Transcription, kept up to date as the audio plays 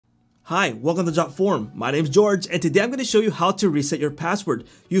Hi, welcome to Jotform. My name's George, and today I'm going to show you how to reset your password.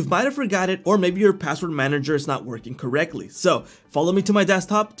 You might have forgot it, or maybe your password manager is not working correctly. So follow me to my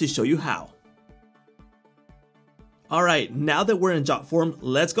desktop to show you how. Alright, now that we're in Jotform,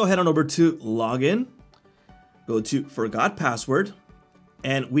 let's go ahead on over to Login. Go to Forgot Password,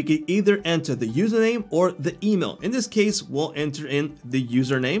 and we can either enter the username or the email. In this case, we'll enter in the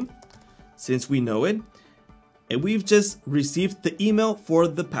username since we know it. And we've just received the email for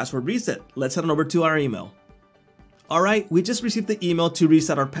the password reset. Let's head on over to our email. Alright, we just received the email to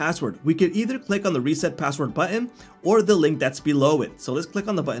reset our password. We could either click on the reset password button or the link that's below it. So let's click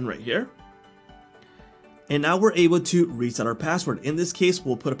on the button right here. And now we're able to reset our password. In this case,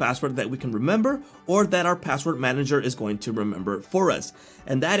 we'll put a password that we can remember or that our password manager is going to remember for us.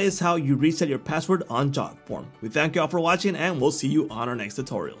 And that is how you reset your password on Jotform. We thank you all for watching, and we'll see you on our next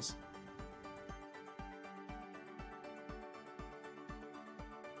tutorials.